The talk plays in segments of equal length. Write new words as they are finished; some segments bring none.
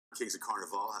Kings of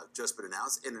Carnaval have just been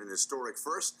announced in an historic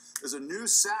first. There's a new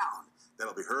sound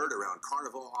that'll be heard around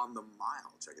Carnaval on the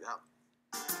Mile. Check it out.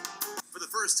 For the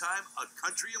first time, a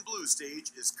country and blues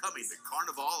stage is coming to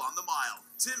Carnaval on the Mile.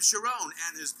 Tim Charron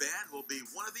and his band will be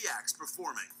one of the acts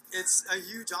performing. It's a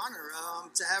huge honor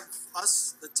to have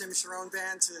us, the Tim Charron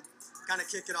Band, to kind of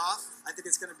kick it off. I think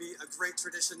it's going to be a great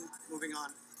tradition moving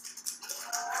on.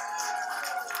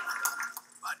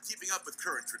 But keeping up with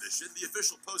current tradition, the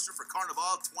official poster for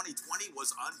Carnaval 2020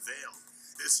 was unveiled.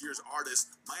 This year's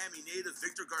artist, Miami native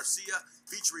Victor Garcia,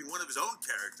 featuring one of his own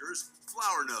characters,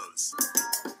 Flower Nose.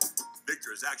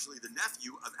 Victor is actually the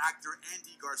nephew of actor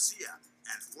Andy Garcia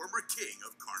and former king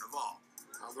of Carnaval.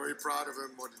 I'm very proud of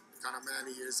him, what kind of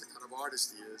man he is, the kind of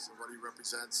artist he is, and what he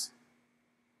represents.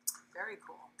 Very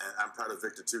cool. And I'm proud of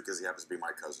Victor, too, because he happens to be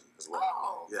my cousin as well.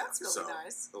 Oh, yeah, that's really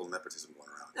nice. A little nepotism going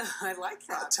around. I like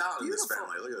that. A lot of talent in this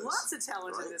family. Look at this. Lots of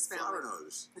talent in this family. Flower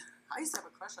Nose. I used to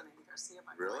have a crush on Andy Garcia,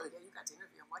 by the way. Really? Yeah, you got to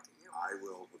interview him. Lucky you. I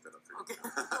will look that up for you. Okay.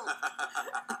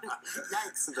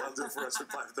 Yikes. That'll do it for us at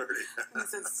 5:30. He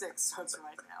said 6, so it's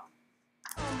right now.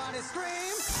 Somebody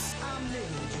scream, I'm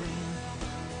living a dream,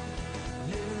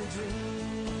 living a dream.